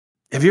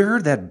Have you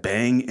heard that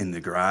bang in the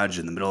garage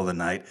in the middle of the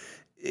night?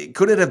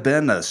 Could it have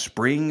been a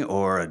spring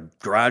or a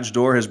garage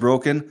door has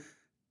broken?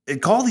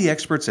 Call the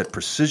experts at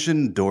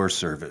Precision Door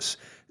Service.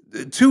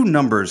 Two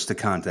numbers to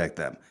contact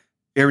them: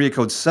 area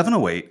code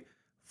 708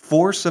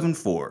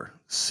 474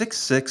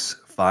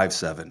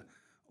 6657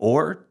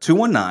 or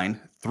 219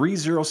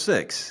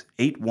 306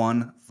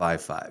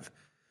 8155.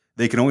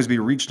 They can always be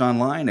reached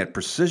online at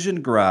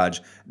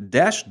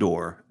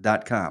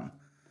precisiongarage-door.com.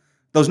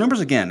 Those numbers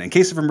again, in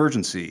case of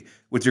emergency,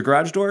 with your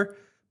garage door,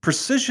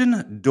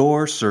 Precision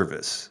Door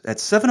Service at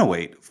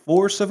 708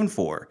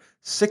 474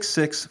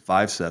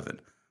 6657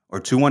 or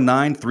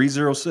 219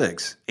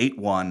 306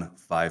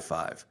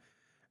 8155.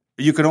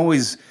 You can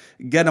always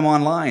get them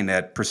online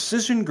at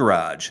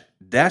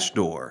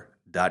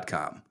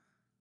precisiongarage-door.com.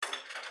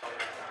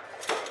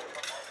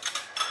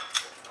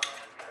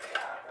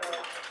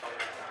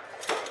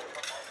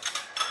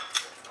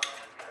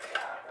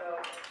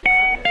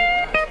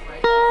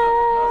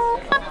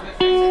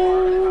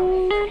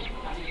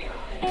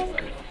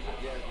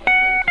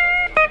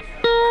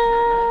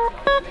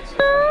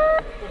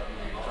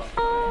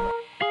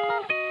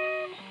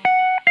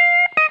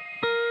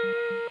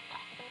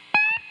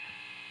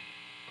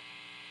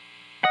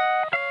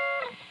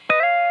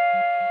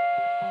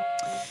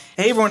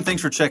 Hey everyone,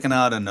 thanks for checking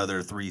out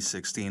another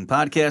 316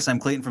 podcast. I'm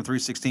Clayton from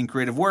 316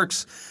 Creative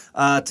Works.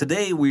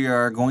 Today we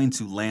are going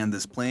to land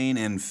this plane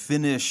and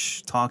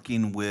finish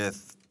talking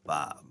with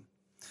Bob.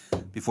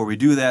 Before we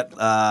do that,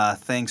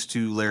 thanks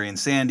to Larry and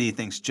Sandy,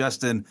 thanks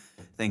Justin,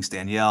 thanks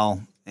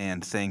Danielle,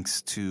 and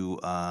thanks to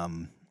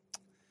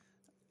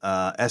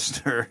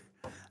Esther,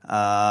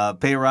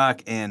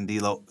 Payrock, and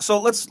Dilo. So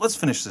let's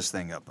finish this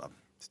thing up, Bob.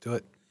 Let's do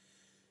it.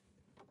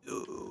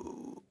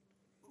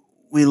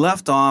 We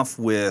left off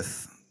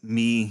with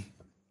me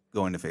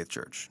going to Faith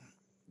Church.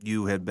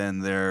 You had been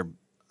there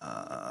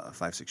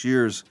 5-6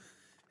 years,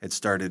 had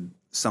started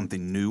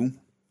something new.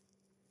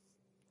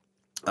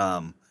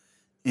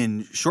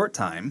 In short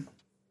time,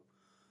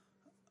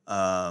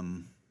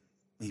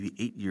 maybe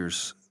 8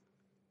 years,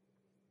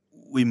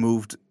 we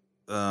moved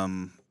to a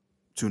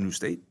new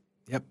state.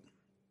 Yep.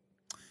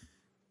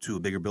 To a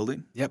bigger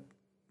building. Yep.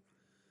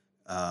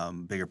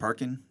 Bigger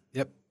parking.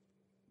 Yep.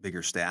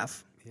 Bigger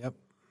staff. Yep.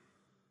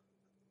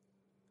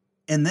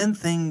 And then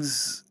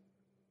things,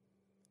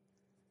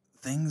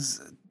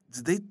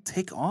 did they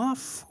take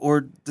off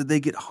or did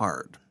they get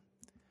hard?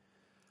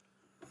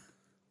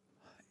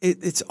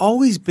 It's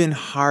always been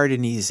hard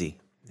and easy.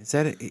 Is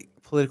that a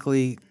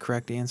politically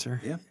correct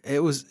answer? Yeah.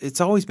 It's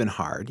always been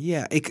hard.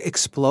 Yeah. It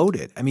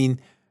exploded. I mean,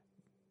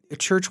 a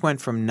church went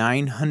from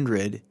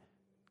 900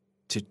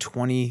 to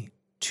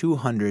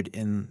 2,200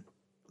 in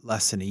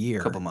less than a year.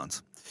 A couple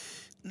months.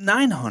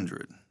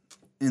 900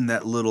 in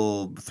that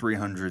little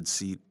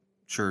 300-seat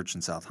church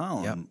in South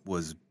Holland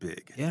was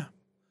big. Yeah.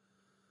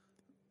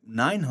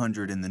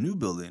 900 in the new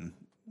building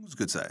was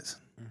good size.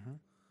 Mm-hmm.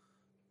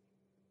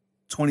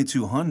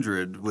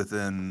 2,200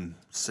 within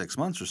 6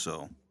 months or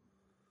so.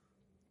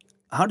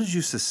 How did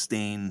you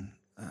sustain?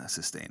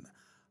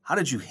 How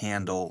did you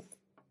handle?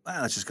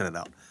 Let's just cut it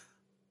out.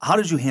 How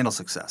did you handle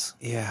success?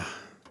 Yeah.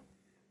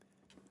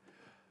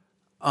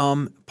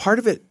 Part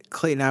of it,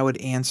 Clayton, I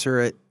would answer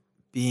it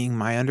being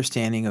my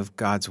understanding of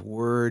God's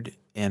word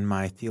and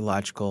my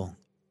theological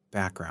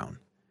background,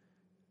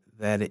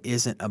 that it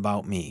isn't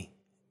about me.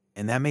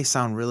 And that may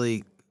sound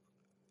really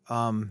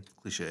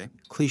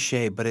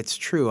cliche, but it's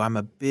true. I'm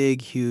a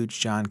big,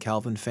 huge John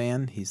Calvin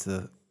fan. He's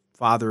the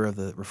father of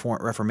the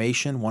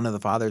Reformation, one of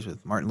the fathers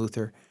with Martin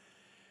Luther.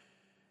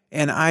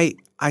 And I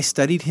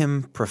studied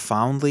him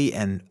profoundly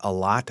and a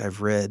lot. I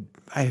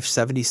have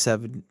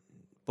 77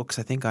 books,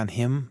 I think, on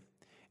him.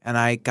 And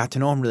I got to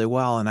know him really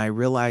well, and I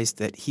realized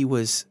that he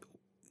was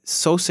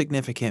so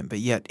significant but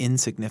yet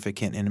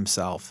insignificant in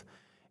himself.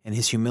 And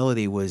his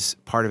humility was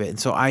part of it. And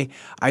so I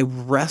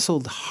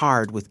wrestled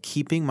hard with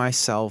keeping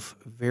myself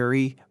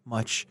very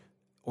much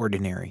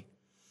ordinary,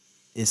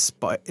 in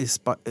spite of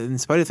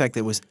the fact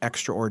that it was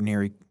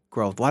extraordinary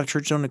growth. A lot of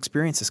churches don't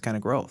experience this kind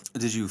of growth.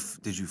 Did you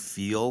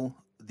feel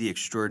the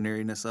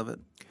extraordinariness of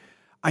it?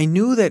 I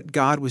knew that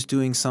God was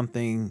doing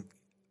something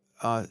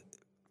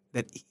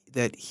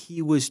that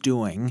he was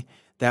doing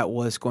that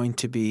was going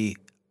to be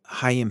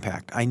high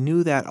impact. I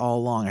knew that all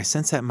along. I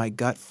sensed that in my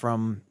gut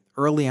from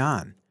early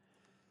on.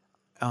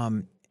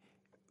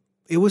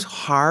 It was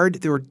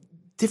hard. There were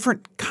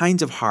different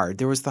kinds of hard.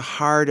 There was the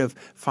hard of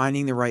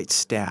finding the right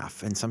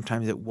staff, and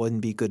sometimes it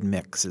wouldn't be good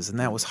mixes, and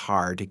that was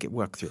hard to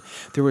work through.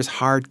 There was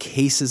hard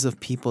cases of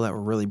people that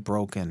were really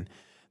broken.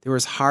 There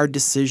was hard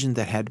decisions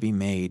that had to be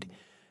made.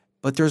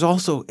 But there's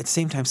also, at the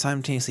same time,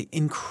 simultaneously it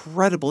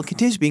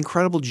continues to be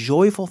incredible,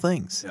 joyful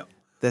things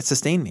that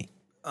sustain me.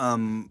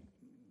 Some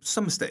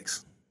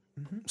mistakes,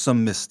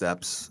 some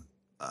missteps,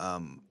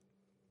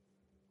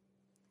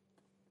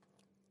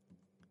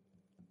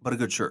 but a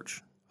good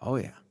church. Oh,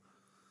 yeah.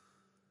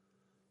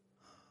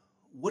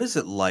 What is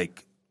it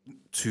like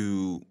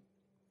to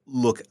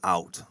look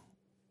out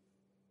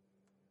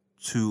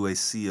to a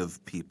sea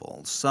of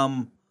people?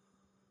 Some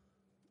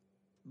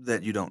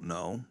that you don't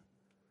know,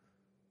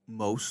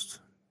 most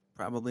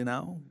probably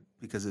now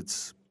because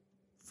it's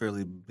a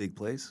fairly big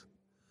place.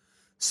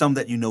 Some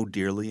that you know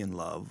dearly and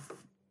love.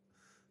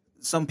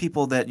 Some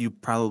people that you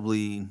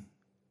probably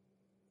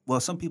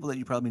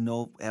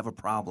know have a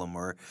problem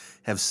or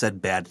have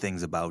said bad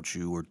things about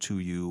you or to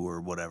you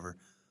or whatever.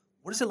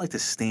 What is it like to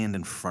stand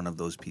in front of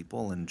those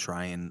people and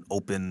try and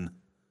open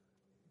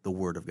the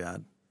Word of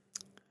God?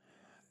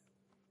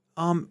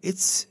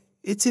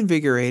 It's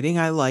invigorating.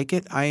 I like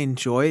it. I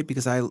enjoy it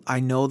because I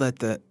know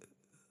that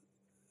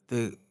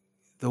the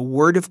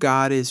Word of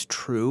God is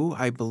true.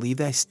 I believe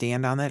that I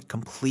stand on that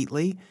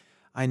completely.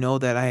 I know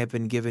that I have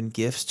been given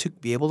gifts to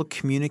be able to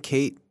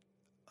communicate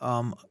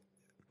an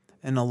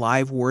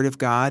alive Word of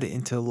God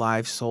into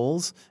live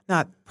souls.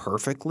 Not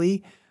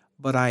perfectly,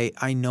 but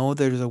I know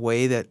there's a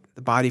way that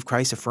the body of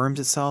Christ affirms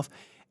itself.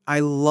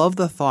 I love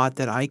the thought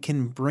that I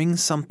can bring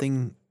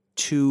something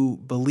to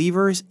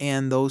believers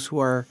and those who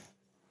are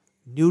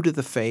new to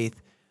the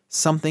faith,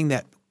 something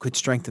that could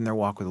strengthen their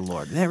walk with the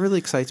Lord. And that really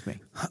excites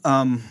me.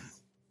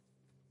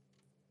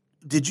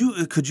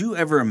 Could you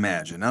ever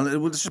imagine, now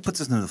let's just put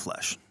this into the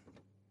flesh.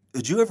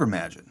 Did you ever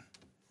imagine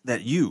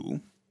that you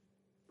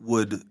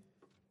would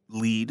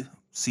lead,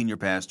 senior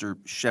pastor,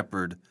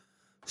 shepherd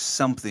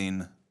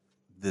something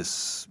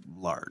this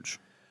large?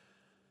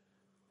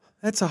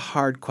 That's a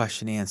hard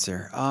question to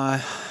answer.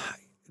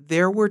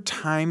 There were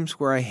times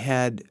where I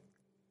had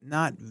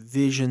not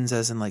visions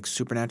as in like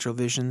supernatural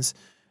visions,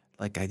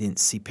 like I didn't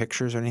see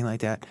pictures or anything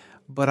like that,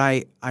 but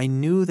I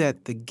knew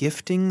that the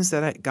giftings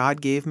that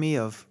God gave me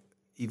of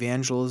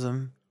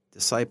evangelism,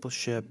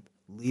 discipleship,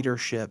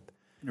 leadership,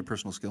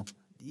 Interpersonal skill.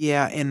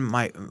 yeah, and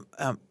my,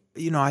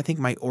 I think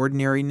my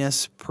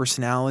ordinariness,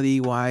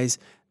 personality-wise,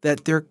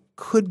 that there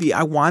could be.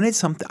 I wanted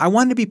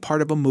to be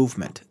part of a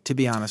movement. To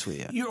be honest with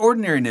you, Your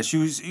ordinariness.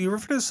 You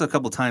referred to this a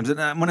couple of times,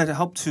 and I wanted to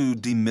help to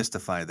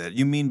demystify that.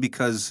 You mean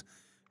because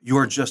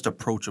you're just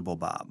approachable,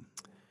 Bob?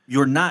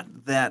 You're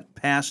not that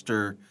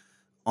pastor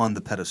on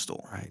the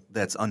pedestal, right?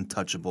 That's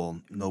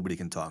untouchable. Nobody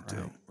can talk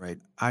to, right?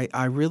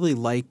 I really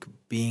like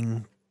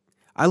being.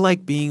 I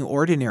like being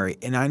ordinary,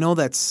 and I know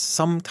that's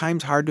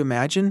sometimes hard to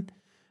imagine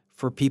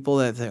for people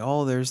that say,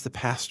 "Oh, there's the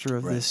pastor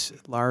of this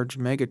large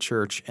mega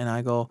church," and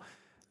I go,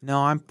 "No,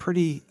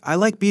 I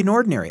like being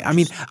ordinary." I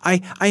mean,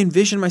 I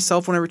envision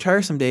myself when I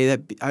retire someday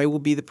that I will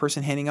be the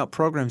person handing out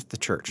programs at the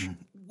church,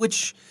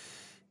 Which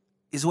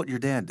is what your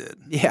dad did.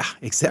 Yeah,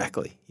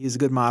 exactly. He's a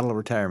good model of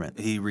retirement.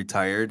 He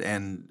retired,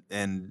 and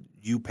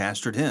you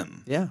pastored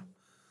him. Yeah.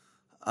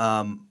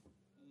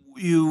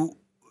 You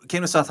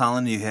came to South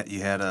Holland. You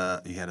had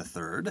a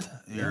third,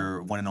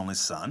 your one and only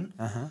son.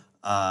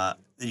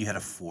 You had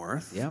a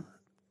fourth. Yep.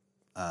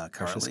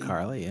 Precious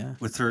Carly, yeah.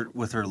 With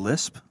her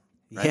lisp.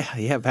 Right?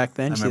 Yeah. Back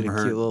then, she had a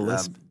remember cute little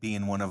lisp.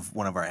 Being one of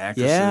our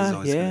actresses. Yeah,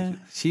 Always yeah.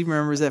 She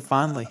remembers that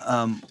fondly.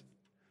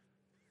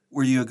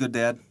 Were you a good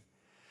dad?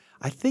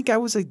 I think I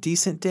was a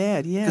decent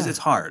dad. Yeah. Because it's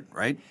hard,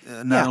 right?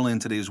 Not only in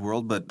today's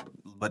world,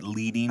 but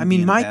leading. I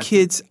mean, my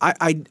kids.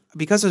 I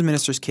because I was a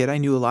minister's kid, I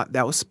knew a lot.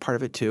 That was part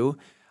of it too.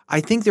 I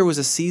think there was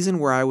a season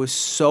where I was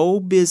so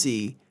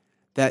busy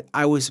that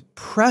I was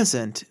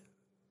present,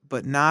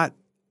 but not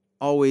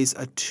always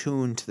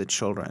attuned to the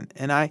children.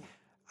 And I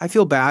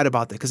feel bad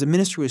about that because the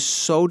ministry was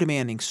so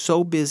demanding,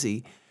 so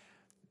busy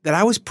that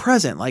I was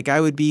present. Like I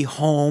would be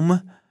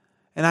home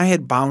and I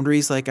had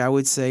boundaries. Like I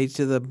would say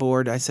to the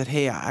board, I said,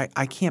 hey,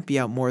 I can't be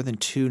out more than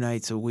 2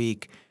 nights a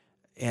week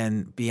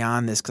and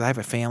beyond this because I have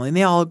a family. And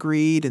they all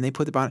agreed and they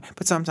put the boundary.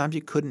 But sometimes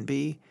you couldn't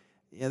be.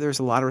 Yeah, there's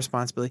a lot of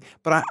responsibility.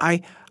 But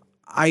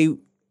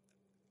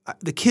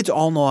the kids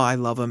all know I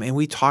love them, and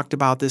we talked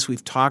about this.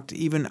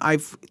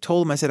 I've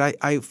told them, I said,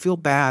 I feel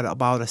bad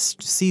about a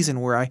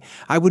season where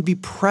I would be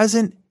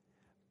present,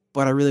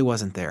 but I really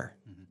wasn't there.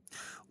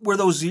 Were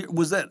those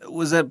was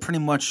that pretty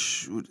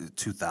much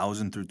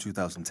 2000 through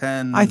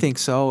 2010? I think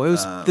so. It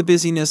was the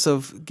busyness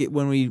of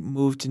when we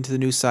moved into the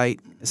new site,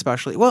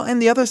 especially. Well, and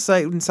the other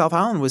site in South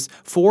Holland was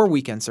 4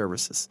 weekend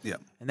services. Yeah,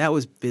 and that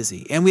was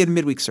busy, and we had a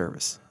midweek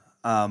service.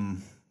 My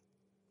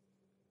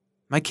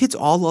kids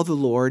all love the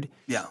Lord.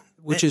 Yeah.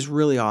 Which is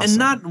really awesome. And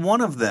not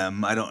one of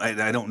them, I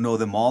don't know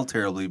them all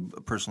terribly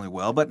personally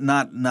well, but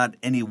not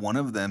any one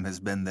of them has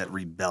been that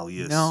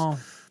rebellious no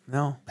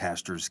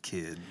pastor's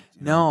kid.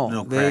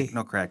 No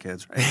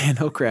crackheads, right?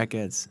 No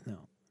crackheads. No.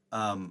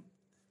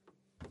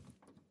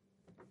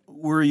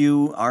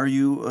 Are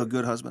you a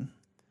good husband?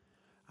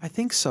 I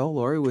think so.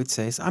 Lori would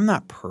say so. I'm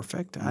not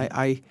perfect.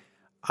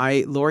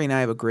 Lori and I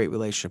have a great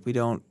relationship. We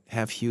don't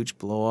have huge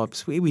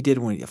blow-ups. We did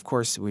when, of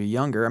course, we were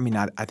younger. I mean,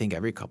 I think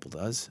every couple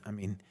does. I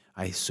mean,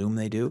 I assume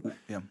they do.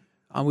 Yeah.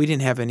 We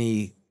didn't have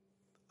any.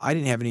 I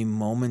didn't have any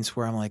moments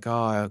where I'm like,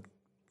 oh,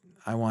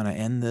 I want to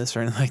end this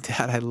or anything like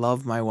that. I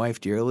love my wife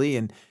dearly,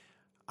 and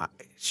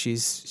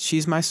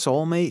she's my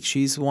soulmate.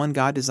 She's the one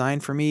God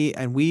designed for me,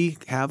 and we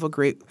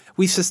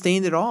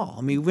sustained it all.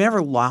 I mean, we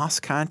never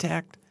lost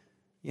contact.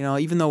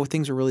 Even though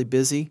things were really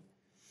busy,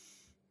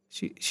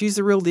 she's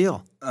the real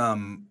deal.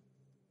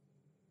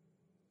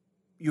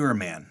 You're a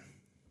man.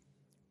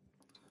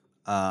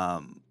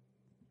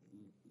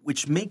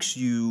 Which makes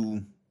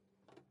you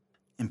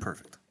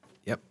imperfect,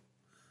 Yep.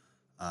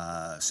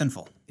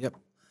 sinful. Yep.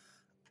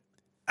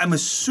 I'm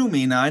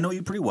assuming, now I know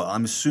you pretty well,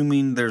 I'm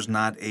assuming there's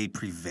not a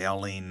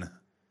prevailing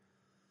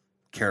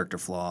character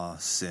flaw,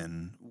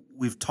 sin.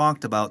 We've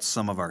talked about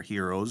some of our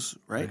heroes,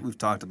 right? Right. We've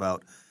talked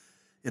about,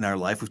 in our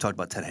life, we've talked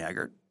about Ted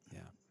Haggart.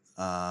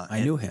 Yeah.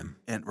 I knew him.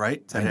 And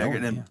right, Ted I know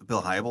Haggart him, and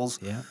Bill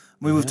Hybels. Yeah.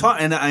 We've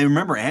talked, and I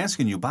remember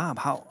asking you, Bob,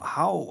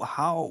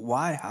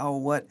 why,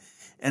 what?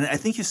 And I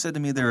think you said to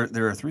me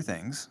there are three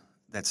things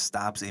that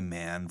stops a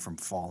man from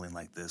falling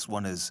like this.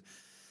 One is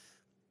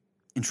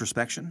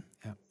introspection.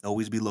 Yeah.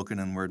 Always be looking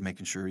inward,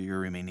 making sure you're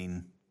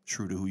remaining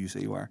true to who you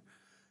say you are.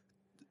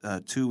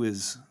 Two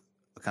is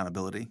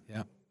accountability.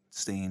 Yeah.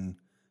 Staying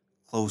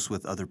close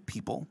with other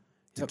people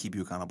to Yep. keep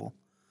you accountable.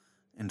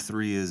 And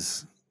three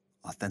is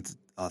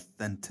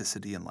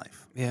authenticity in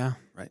life. Yeah.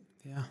 Right.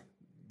 Yeah.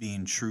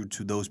 Being true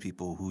to those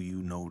people who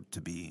you know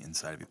to be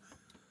inside of you.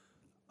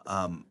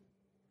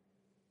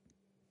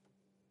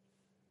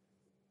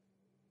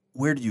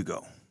 Where do you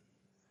go?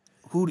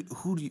 Who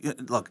do you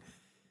look?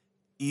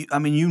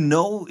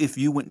 If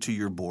you went to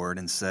your board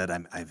and said,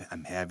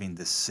 "I'm having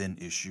this sin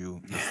issue,"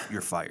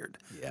 you're fired.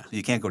 Yeah. So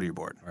you can't go to your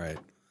board. Right.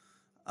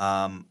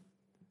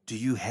 Do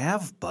you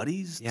have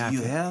buddies? Yeah. Do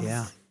you have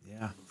Yeah.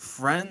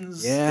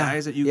 friends, Yeah.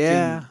 guys that you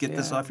Yeah. can get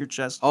this Yeah. off your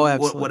chest? Oh,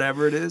 absolutely.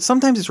 Whatever it is.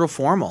 Sometimes it's real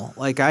formal.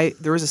 Like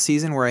there was a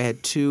season where I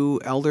had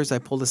two elders I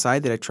pulled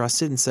aside that I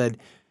trusted and said,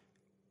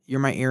 "You're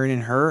my Aaron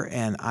and her,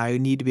 and I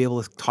need to be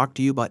able to talk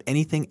to you about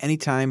anything,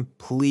 anytime,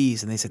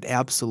 please." And they said,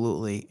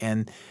 "Absolutely."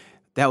 And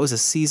that was a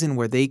season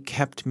where they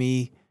kept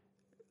me,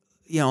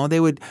 they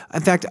would,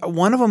 in fact,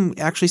 one of them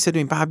actually said to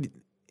me, "Bob,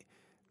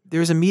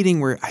 there's a meeting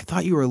where I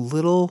thought you were a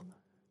little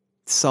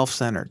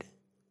self-centered."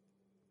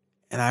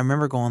 And I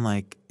remember going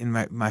like, in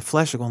my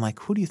flesh, going like,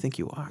 "Who do you think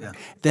you are?" Yeah.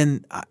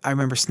 Then I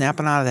remember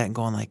snapping out of that and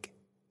going like,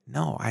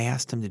 "No, I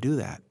asked him to do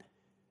that."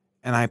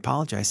 And I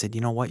apologized. I said,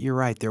 "You know what? You're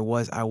right. I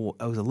was a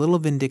little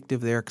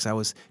vindictive there because I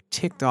was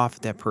ticked off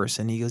at that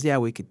person." He goes, "Yeah,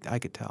 I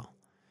could tell."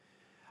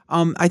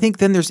 I think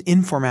then there's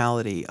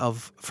informality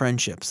of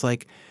friendships,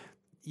 like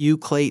you,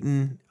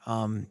 Clayton,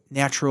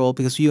 natural,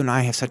 because you and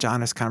I have such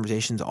honest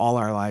conversations all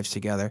our lives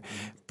together.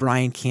 Mm-hmm.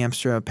 Brian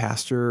Campstra, a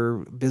pastor,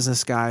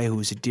 business guy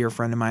who's a dear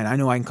friend of mine. I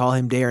know I can call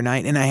him day or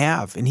night, and I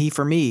have. And he,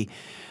 for me,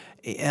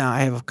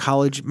 I have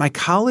my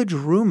college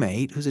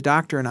roommate, who's a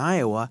doctor in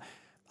Iowa.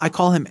 I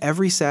call him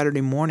every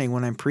Saturday morning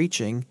when I'm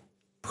preaching,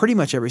 pretty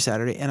much every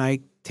Saturday, and I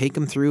take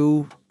him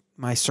through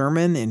my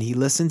sermon, and he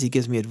listens. He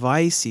gives me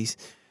advice.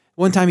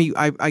 One time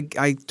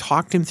I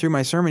talked him through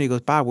my sermon. He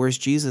goes, "Bob, where's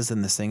Jesus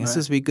in this thing? This Right.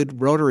 supposed to be a good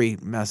Rotary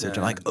message."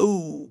 Yeah. I'm like,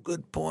 "Oh,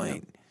 good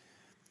point." Yeah.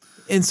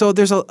 And so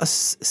there's a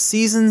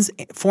seasons,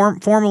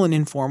 formal and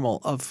informal,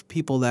 of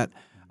people that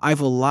I've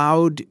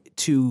allowed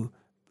to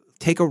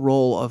take a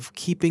role of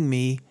keeping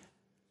me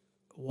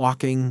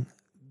walking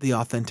the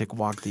authentic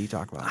walk that you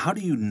talk about. How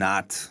do you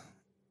not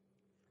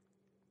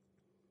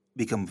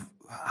become?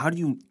 How do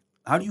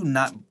you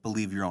not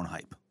believe your own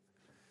hype?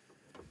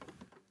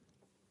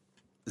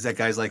 Is that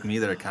guys like me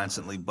that are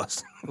constantly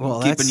busting,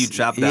 keeping you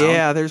chopped down?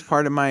 Yeah, there's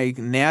part of my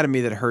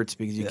anatomy that hurts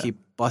because you keep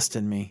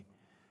busting me.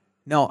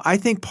 No, I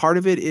think part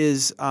of it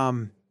is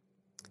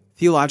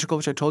theological,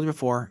 which I told you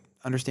before,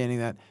 understanding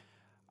that.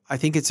 I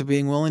think it's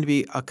being willing to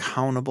be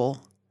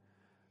accountable.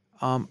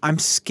 I'm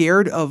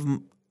scared of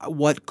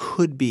what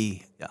could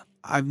be. Yeah.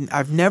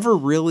 I've never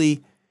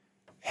really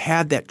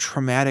had that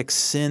traumatic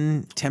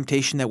sin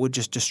temptation that would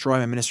just destroy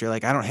my ministry.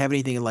 Like, I don't have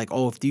anything like,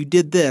 "Oh, if you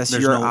did this,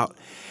 you're out."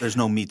 There's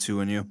no Me Too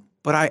in you.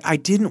 But I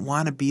didn't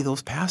want to be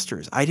those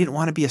pastors. I didn't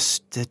want to be a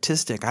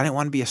statistic. I didn't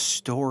want to be a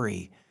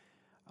story.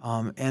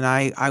 And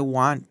I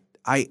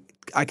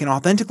can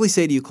authentically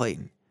say to you,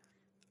 Clayton,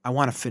 I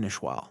want to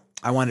finish well.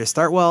 I wanted to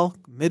start well,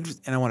 mid,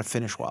 and I want to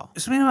finish well.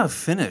 Something about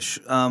finish.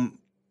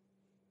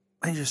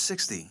 You're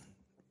 60.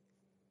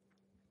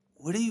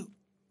 What do you?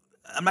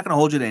 I'm not going to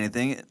hold you to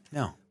anything.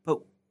 No. But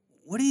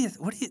what do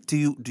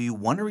you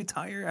want to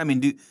retire? I mean,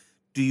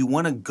 do you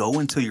want to go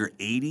until you're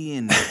 80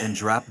 and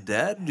drop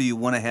dead? Do you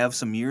want to have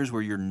some years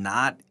where you're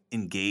not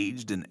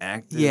engaged and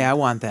active? Yeah, I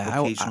want that.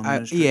 Vocational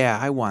ministry? Yeah,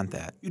 I want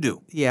that. You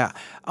do. Yeah.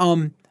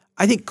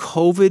 I think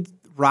COVID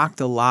rocked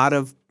a lot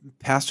of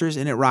pastors,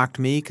 and it rocked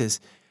me because,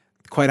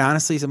 quite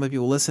honestly, some of the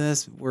people listening to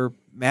this were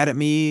mad at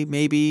me,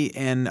 maybe,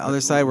 and the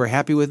other side were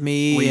happy with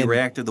me. The way you and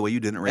reacted, the way you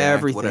didn't react,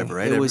 everything. whatever,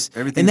 right? It was,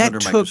 Everything's and under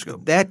a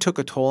microscope. that took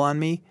a toll on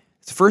me.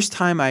 It's the first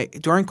time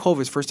during COVID,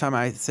 it's the first time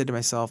I said to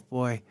myself,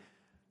 "Boy,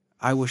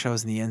 I wish I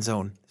was in the end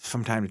zone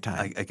from time to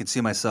time." I can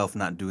see myself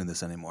not doing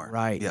this anymore.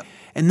 Right. Yeah.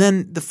 And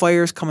then the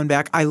fire's coming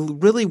back. I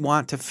really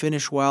want to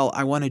finish well.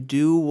 I want to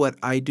do what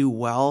I do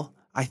well.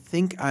 I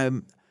think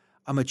I'm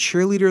a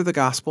cheerleader of the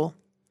gospel.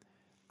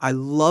 I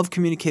love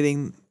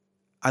communicating.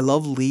 I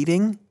love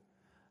leading.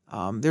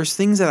 There's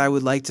things that I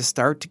would like to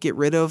start to get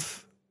rid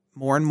of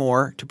more and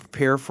more to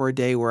prepare for a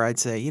day where I'd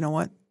say, "You know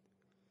what?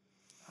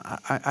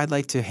 I'd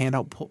like to hand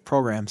out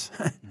programs."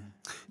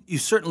 You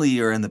certainly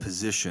are in the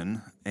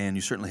position, and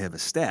you certainly have a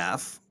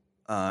staff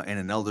and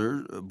an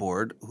elder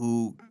board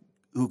who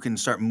can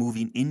start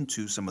moving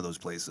into some of those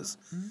places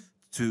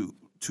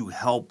to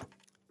help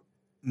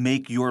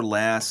make your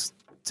last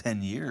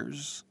 10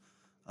 years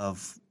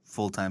of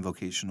full-time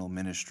vocational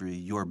ministry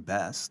your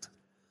best.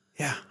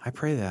 Yeah, I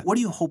pray that. What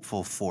are you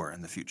hopeful for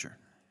in the future?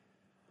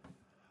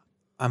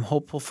 I'm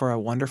hopeful for a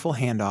wonderful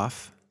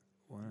handoff.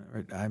 I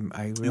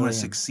really You want am. to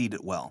succeed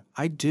at well.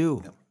 I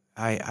do. Yep.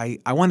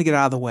 I want to get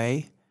out of the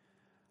way.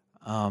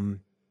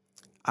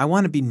 I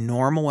want to be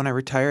normal when I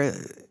retire.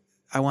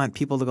 I want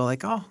people to go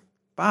like, oh,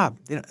 Bob,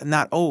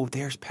 not, oh,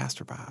 there's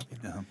Pastor Bob.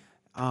 Yeah.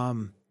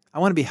 I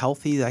want to be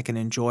healthy, that I can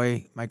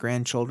enjoy my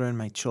grandchildren,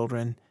 my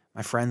children,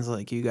 my friends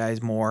like you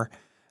guys more.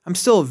 I'm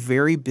still a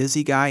very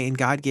busy guy, and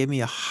God gave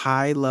me a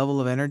high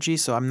level of energy,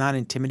 so I'm not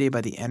intimidated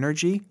by the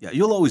energy. Yeah,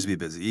 you'll always be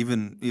busy,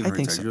 even I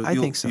think retired. so. I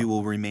think so. You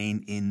will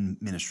remain in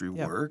ministry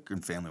Yep. work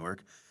and family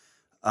work.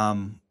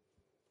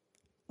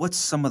 What's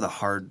some of the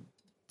hard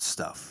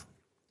stuff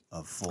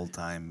of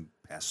full-time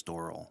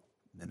pastoral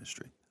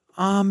ministry?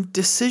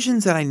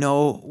 Decisions that I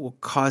know will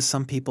cause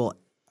some people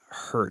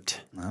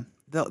hurt. Uh-huh.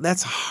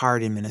 That's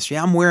hard in ministry.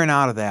 I'm wearing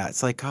out of that.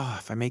 It's like, oh,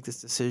 if I make this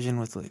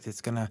decision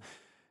it's gonna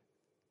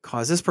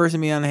cause this person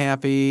to be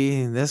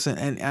unhappy, and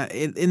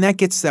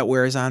that that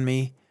wears on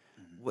me.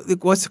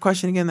 What's the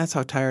question again? That's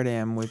how tired I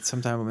am with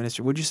some type of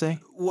ministry. What'd you say?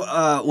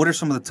 What are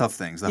some of the tough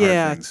things, the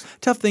hard things?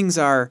 Tough things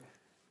are,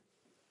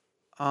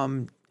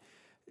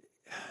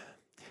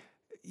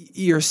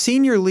 you're a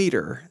senior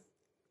leader,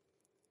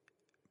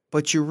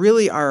 but you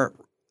really are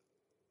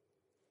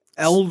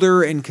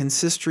elder and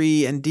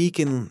consistory and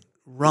deacon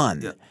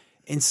run. Yeah.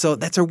 And so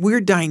that's a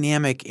weird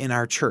dynamic in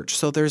our church.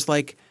 So there's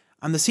like,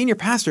 I'm the senior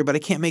pastor, but I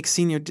can't make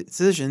senior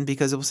decision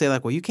because it will say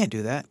like, well, you can't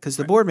do that because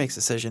the board makes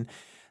decision.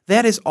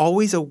 That is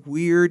always a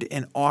weird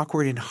and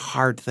awkward and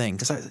hard thing.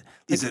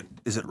 Is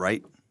it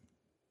right?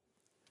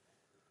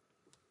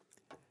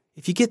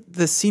 If you get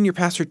the senior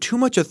pastor too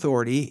much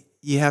authority,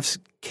 you have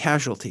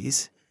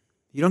casualties.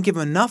 You don't give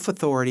him enough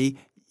authority,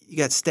 you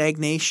got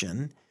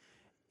stagnation.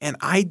 And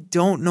I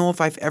don't know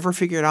if I've ever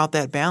figured out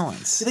that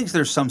balance. I think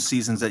there's some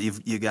seasons that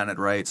you've gotten it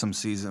right.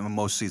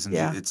 Most seasons,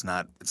 Yeah. it's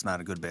not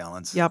a good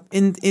balance. Yep,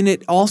 and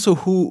it also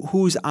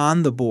who's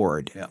on the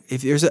board. Yeah.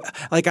 If there's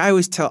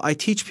I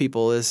teach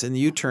people this in the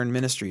U-Turn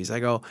Ministries.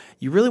 I go,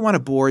 you really want a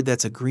board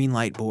that's a green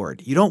light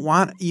board. You don't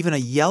want even a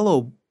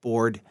yellow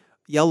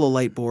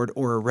light board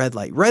or a red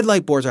light. Red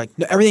light boards are like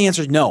everything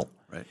answers no.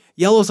 Right.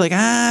 Yellow's like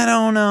I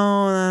don't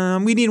know.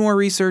 We need more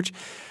research.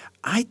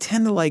 I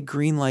tend to like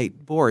green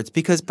light boards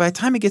because by the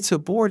time it gets to a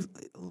board,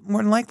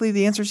 more than likely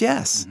the answer is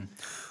yes. Mm-hmm.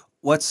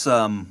 What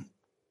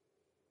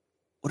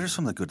are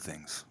some of the good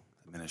things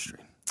in ministry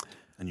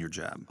and your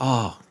job?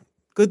 Oh,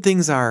 good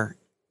things are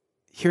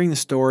hearing the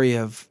story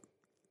of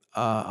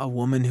a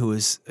woman who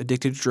was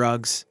addicted to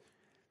drugs,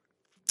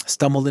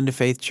 stumbled into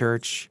Faith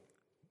Church.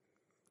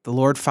 The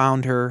Lord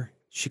found her.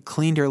 She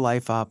cleaned her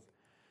life up.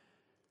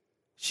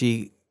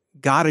 She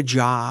got a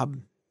job.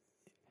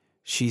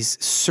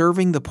 She's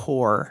serving the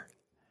poor.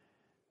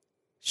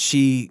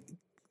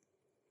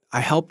 I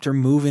helped her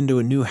move into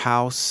a new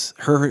house,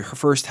 her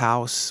first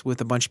house with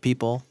a bunch of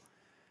people.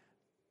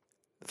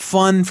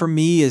 Fun for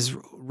me is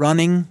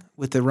running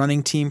with the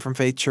running team from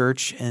Faith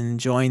Church and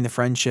enjoying the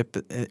friendship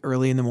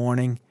early in the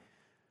morning.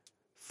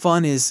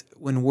 Fun is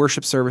when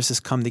worship services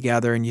come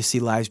together and you see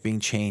lives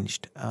being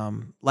changed.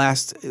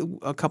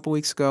 A couple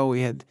weeks ago, we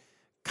had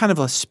kind of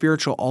a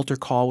spiritual altar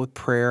call with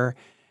prayer,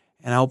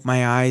 and I open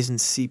my eyes and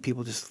see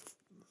people just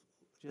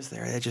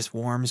there. That just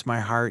warms my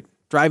heart.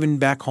 Driving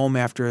back home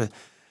after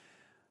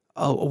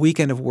a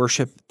weekend of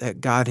worship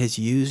that God has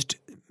used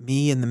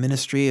me and the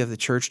ministry of the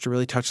church to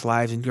really touch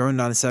lives, and going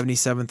down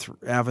 77th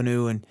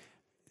Avenue and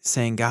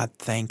saying, God,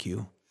 thank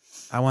you.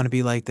 I want to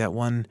be like that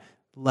one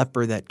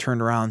leper that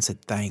turned around and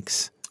said,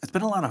 thanks. It's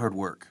been a lot of hard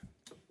work.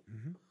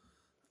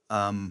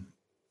 Mm-hmm.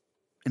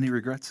 Any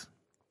regrets?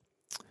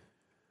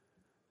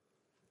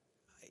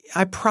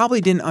 I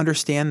probably didn't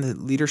understand the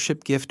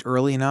leadership gift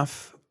early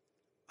enough.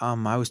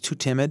 I was too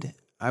timid.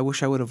 I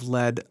wish I would have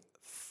led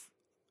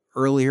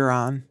earlier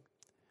on.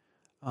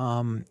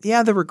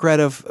 The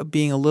regret of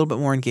being a little bit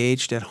more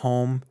engaged at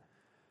home.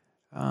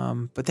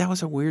 But that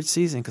was a weird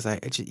season because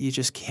you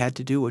just had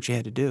to do what you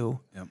had to do.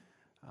 Yep.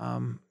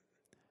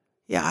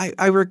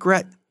 I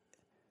regret.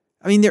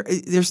 I mean,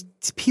 there's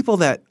people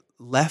that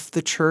left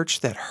the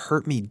church that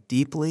hurt me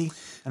deeply,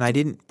 and I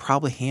didn't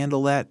probably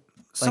handle that.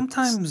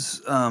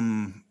 Sometimes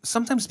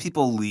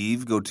people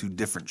leave, go to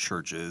different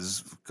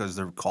churches because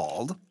they're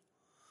called.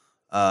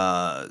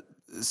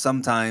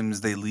 Sometimes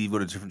they leave, go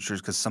to different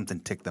churches because something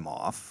ticked them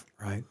off.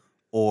 Right.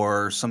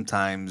 Or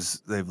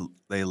sometimes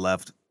they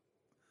left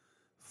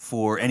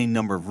for any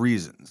number of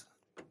reasons.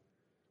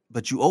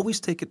 But you always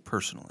take it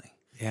personally.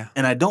 Yeah.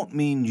 And I don't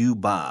mean you,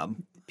 Bob.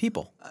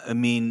 People. I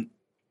mean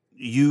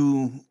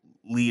you,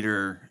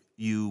 leader,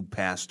 you,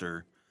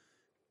 pastor,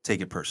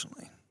 take it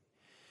personally.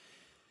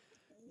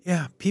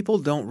 Yeah. People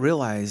don't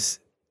realize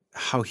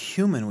how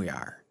human we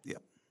are.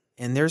 Yep.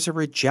 And there's a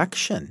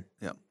rejection.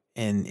 Yep.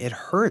 And it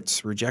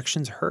hurts.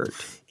 Rejections hurt.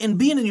 And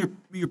being in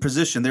your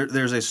position,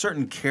 there's a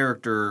certain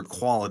character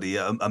quality,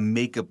 a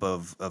makeup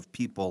of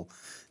people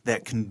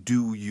that can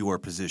do your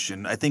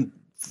position. I think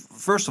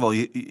first of all,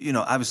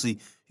 obviously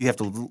you have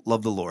to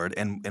love the Lord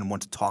and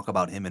want to talk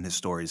about Him and His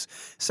stories.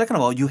 Second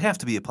of all, you have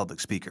to be a public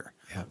speaker,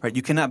 right?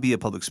 You cannot be a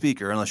public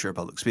speaker unless you're a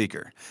public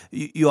speaker.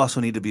 You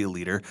also need to be a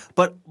leader,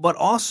 but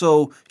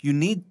also you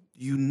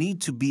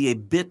need to be a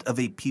bit of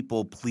a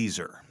people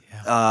pleaser.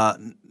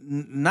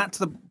 Not to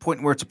the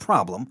point where it's a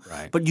problem,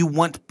 Right. but you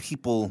want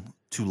people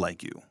to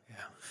like you. Yeah.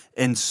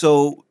 And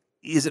so,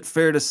 is it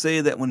fair to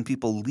say that when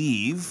people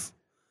leave,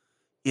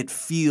 it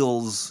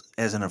feels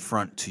as an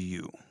affront to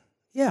you?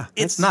 Yeah.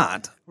 It's that's-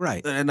 not.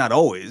 Right. Not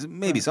always,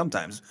 maybe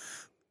sometimes,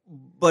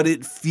 but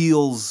it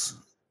feels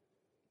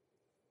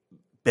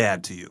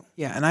bad to you.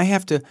 Yeah, and I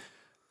have to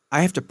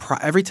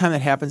every time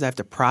that happens, I have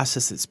to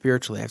process it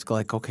spiritually. I have to go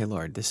like, okay,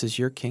 Lord, this is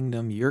your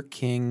kingdom, your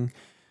king.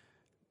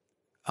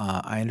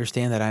 I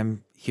understand that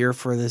I'm here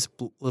for this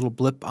little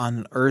blip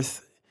on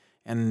earth,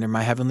 and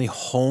my heavenly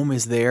home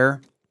is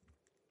there.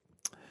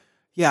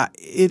 Yeah,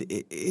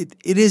 it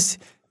is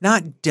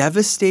not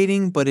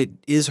devastating, but it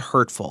is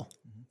hurtful.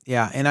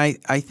 Yeah, and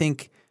I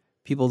think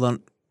people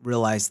don't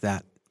realize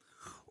that.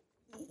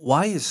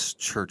 Why is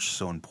church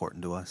so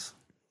important to us?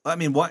 I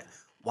mean,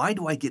 why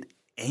do I get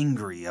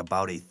angry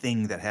about a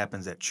thing that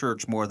happens at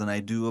church more than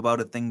I do about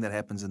a thing that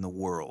happens in the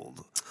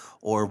world?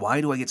 Or why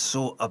do I get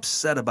so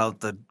upset about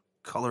the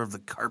color of the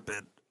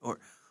carpet? Or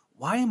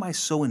why am I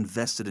so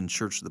invested in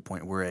church to the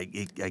point where I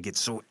get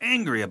so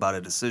angry about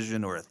a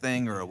decision or a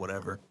thing or a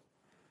whatever?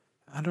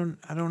 I don't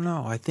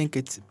know. I think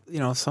it's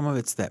some of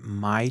it's that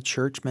my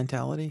church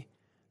mentality.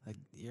 Like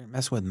you're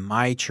messing with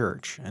my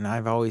church, and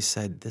I've always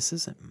said this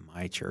isn't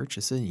my church.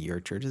 This isn't your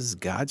church. This is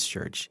God's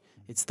church.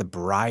 It's the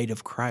bride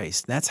of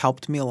Christ. And that's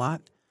helped me a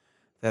lot.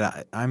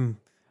 That I'm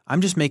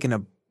just making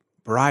a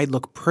bride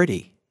look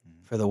pretty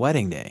for the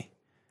wedding day.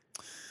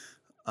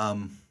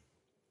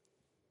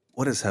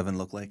 What does heaven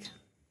look like?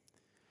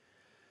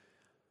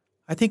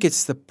 I think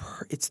it's the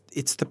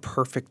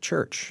perfect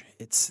church.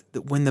 It's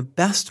when the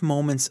best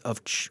moments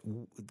of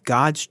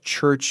God's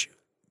church,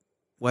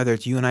 whether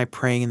it's you and I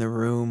praying in the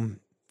room,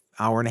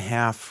 hour and a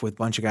half with a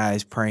bunch of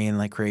guys praying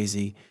like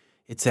crazy.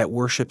 It's that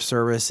worship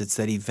service. It's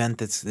that event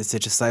that's a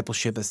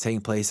discipleship that's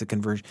taking place, a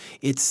conversion.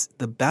 It's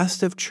the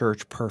best of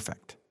church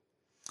perfect.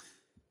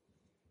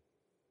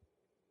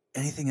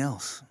 Anything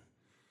else?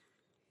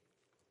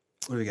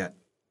 What do we got?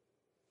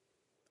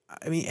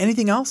 I mean,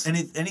 anything else?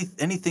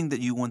 Anything that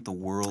you want the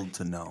world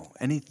to know?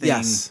 Anything?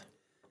 Yes.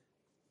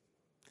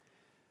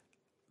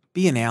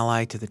 Be an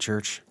ally to the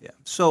church. Yeah.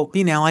 So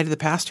Be an ally to the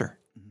pastor.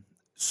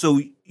 So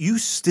you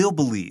still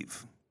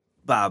believe,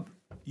 Bob,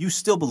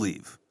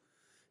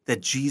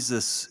 that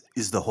Jesus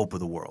is the hope of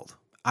the world.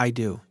 I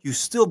do. You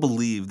still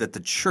believe that the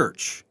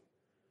church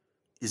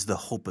is the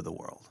hope of the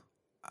world.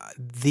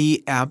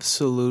 The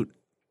absolute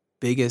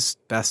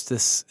biggest,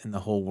 bestest in the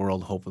whole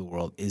world, hope of the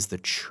world, is the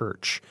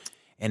church.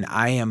 And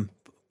I am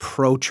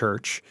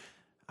pro-church.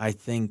 I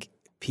think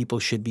people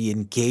should be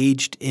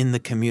engaged in the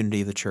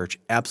community of the church.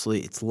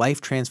 Absolutely. It's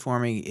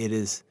life-transforming. It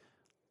is,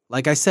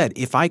 like I said,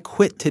 if I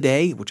quit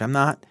today, which I'm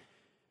not,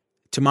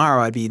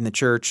 tomorrow I'd be in the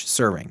church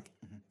serving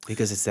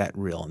because it's that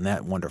real and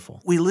that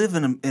wonderful. We live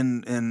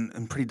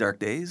in pretty dark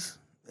days.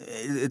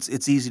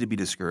 It's easy to be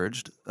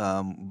discouraged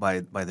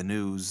by the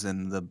news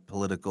and the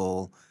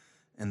political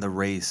and the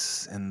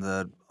race and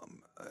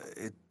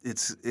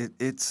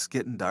it's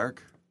getting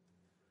dark.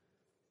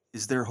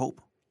 Is there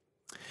hope?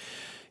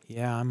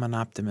 Yeah, I'm an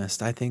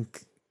optimist. I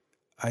think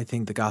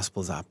the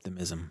gospel is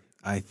optimism.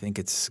 I think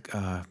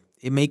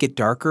it may get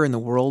darker in the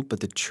world,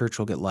 but the church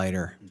will get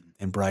lighter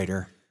and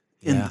brighter.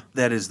 And yeah,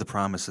 that is the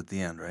promise at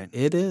the end, right?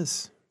 it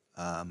is.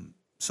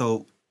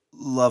 So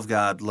love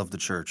God, love the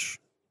church,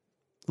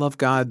 Love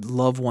God,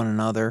 love one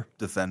another.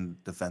 defend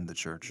the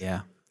church.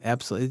 Yeah,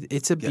 absolutely.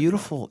 It's a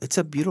beautiful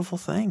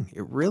thing.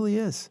 It really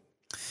is.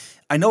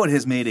 I know it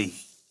has made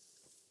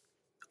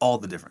all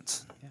the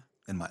difference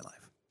in my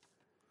life.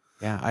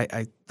 Yeah,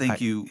 I Thank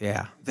you.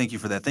 Yeah, Thank you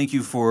for that. Thank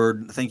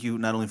you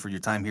not only for your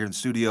time here in the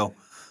studio.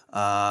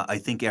 I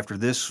think after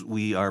this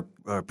we are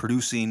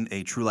producing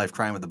a True Life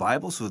Crime of the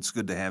Bible, so it's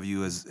good to have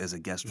you as a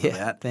guest for yeah.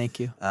 that. Thank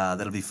you.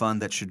 That'll be fun.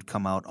 That should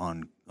come out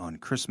on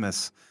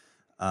Christmas.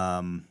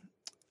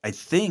 I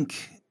think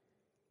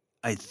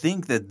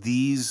that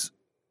these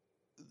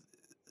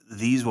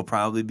will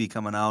probably be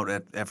coming out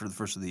after the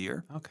first of the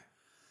year. Okay.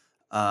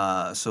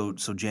 So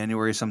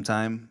January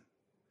sometime.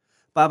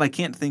 Bob, I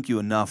can't thank you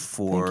enough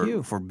Thank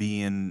you. for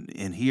being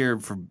in here,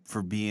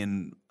 for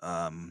being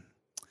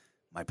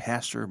my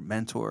pastor,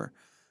 mentor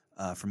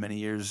for many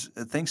years.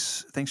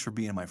 Thanks for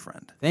being my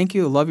friend, Thank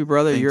you. Love you,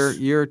 brother. Thanks.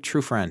 You're a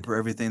true friend. for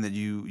everything that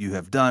you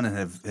have done and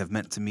have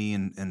meant to me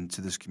and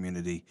to this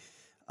community.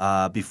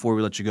 Before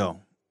we let you go,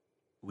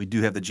 we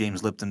do have the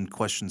James Lipton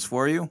questions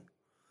for you.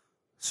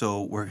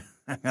 So we're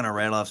going to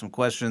rattle off some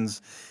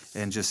questions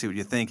and just see what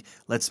you think.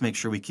 Let's make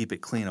sure we keep it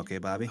clean, okay,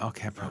 Bobby?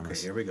 Okay, I promise.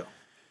 Okay, here we go.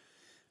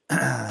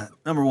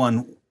 Number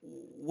one,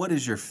 what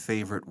is your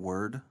favorite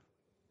word?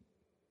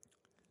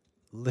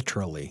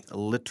 Literally.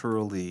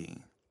 Literally.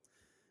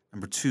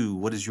 Number two,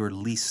 what is your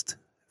least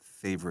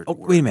favorite Oh,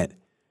 word? wait a minute.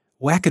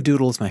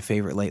 Wackadoodle is my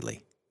favorite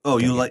lately. Oh,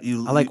 Okay, you yeah. like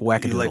you. I like you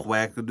like wackadoodle.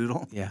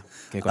 wackadoodle. Yeah.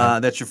 Okay, go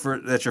ahead. That's your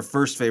first. That's your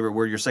first favorite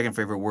word. Your second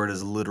favorite word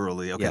is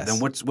literally. Okay. Yes.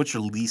 Then what's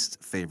your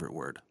least favorite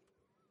word?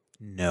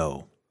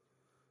 No.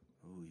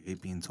 Oh, you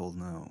hate being told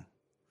no.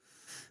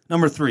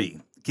 Number 3.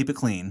 Keep it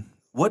clean.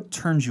 What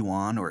turns you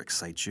on or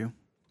excites you?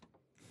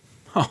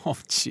 Oh,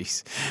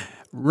 jeez.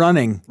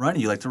 Running.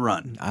 Running. You like to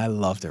run. I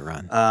love to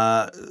run.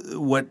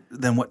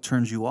 What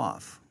turns you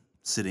off?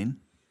 Sitting.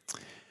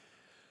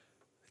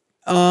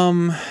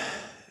 What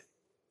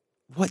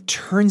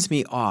turns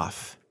me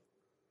off?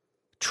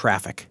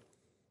 Traffic.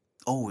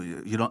 Oh,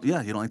 you don't.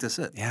 Yeah, you don't like to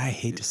sit. Yeah, I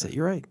hate to sit.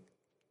 You're right.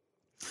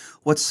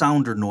 What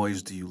sound or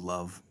noise do you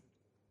love?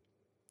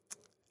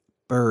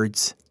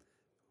 Birds.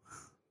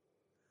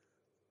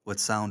 What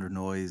sound or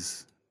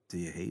noise do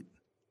you hate?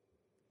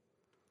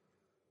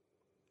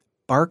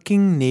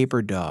 Barking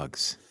neighbor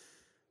dogs.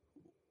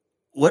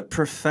 What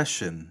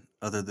profession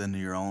other than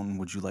your own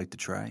would you like to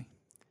try?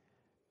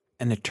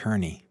 An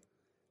attorney.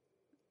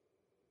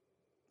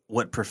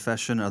 What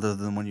profession other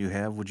than one you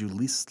have would you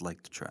least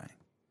like to try?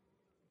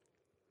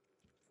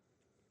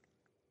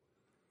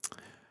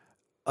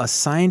 A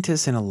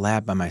scientist in a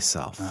lab by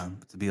myself.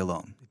 To be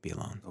alone. Be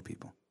alone. No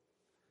people.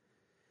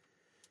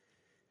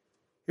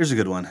 Here's a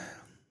good one.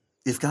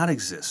 If God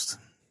exists,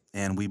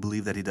 and we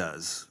believe that he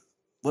does,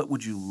 what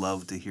would you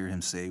love to hear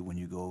him say when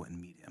you go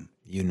and meet him?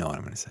 You know what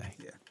I'm going to say.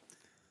 Yeah.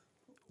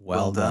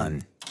 Well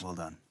done. Well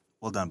done.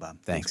 Well done, Bob.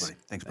 Thanks. Buddy.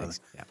 Thanks, brother.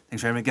 Yeah.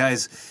 Thanks for having me,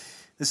 guys.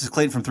 This is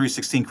Clayton from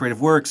 316 Creative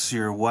Works.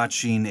 You're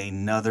watching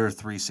another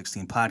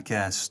 316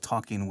 podcast,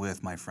 talking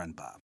with my friend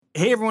Bob.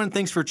 Hey, everyone.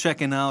 Thanks for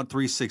checking out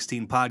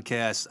 316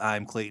 Podcast.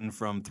 I'm Clayton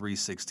from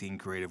 316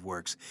 Creative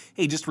Works.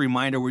 Hey, just a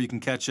reminder where you can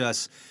catch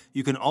us.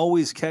 You can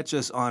always catch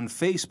us on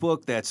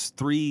Facebook. That's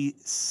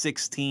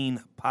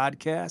 316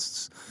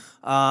 Podcasts.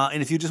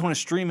 And if you just want to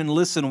stream and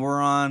listen,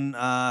 we're on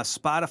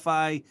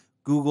Spotify,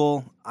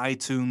 Google,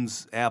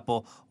 iTunes,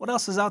 Apple. What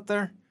else is out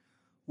there?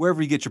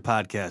 Wherever you get your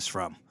podcasts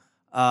from.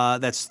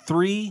 That's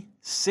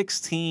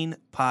 316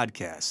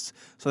 Podcasts.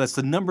 So that's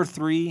the number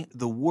 3,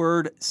 the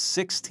word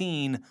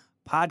 16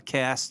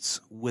 podcasts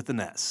with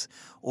an S.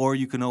 Or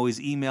you can always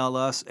email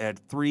us at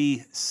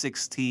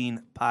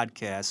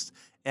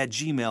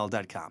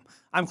 316podcast@gmail.com.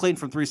 I'm Clayton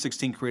from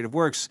 316 Creative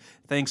Works.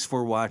 Thanks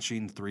for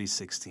watching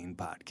 316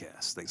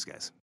 Podcast. Thanks, guys.